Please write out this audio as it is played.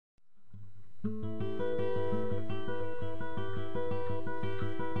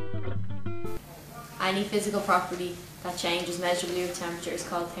Any physical property that changes measurably with temperature is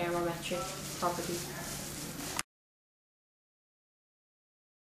called thermometric property.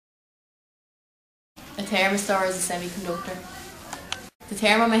 A thermistor is a semiconductor. The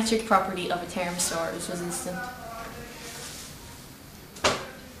thermometric property of a thermistor is resistant.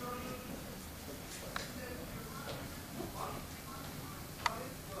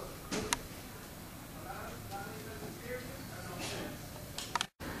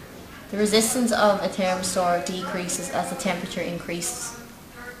 The resistance of a thermistor decreases as the temperature increases.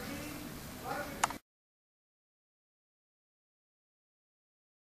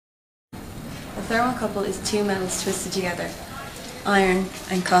 A thermocouple is two metals twisted together, iron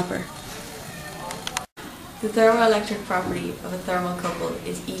and copper. The thermoelectric property of a thermocouple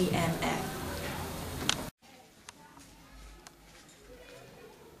is e.m.f.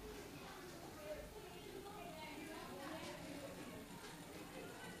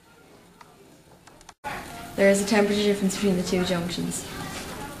 There is a temperature difference between the two junctions.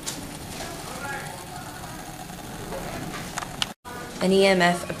 An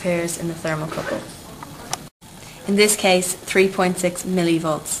e.m.f. appears in the thermocouple. In this case, 3.6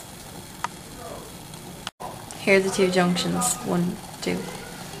 millivolts. Here are the two junctions, 1, 2.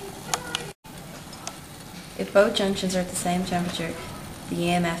 If both junctions are at the same temperature, the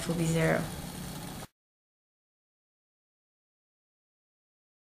e.m.f. will be 0.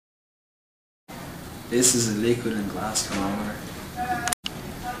 This is a liquid and glass thermometer.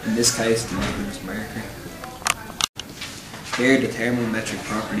 In this case, the liquid is mercury. Here, the thermometric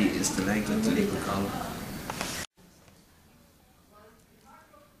property is the length of the liquid column.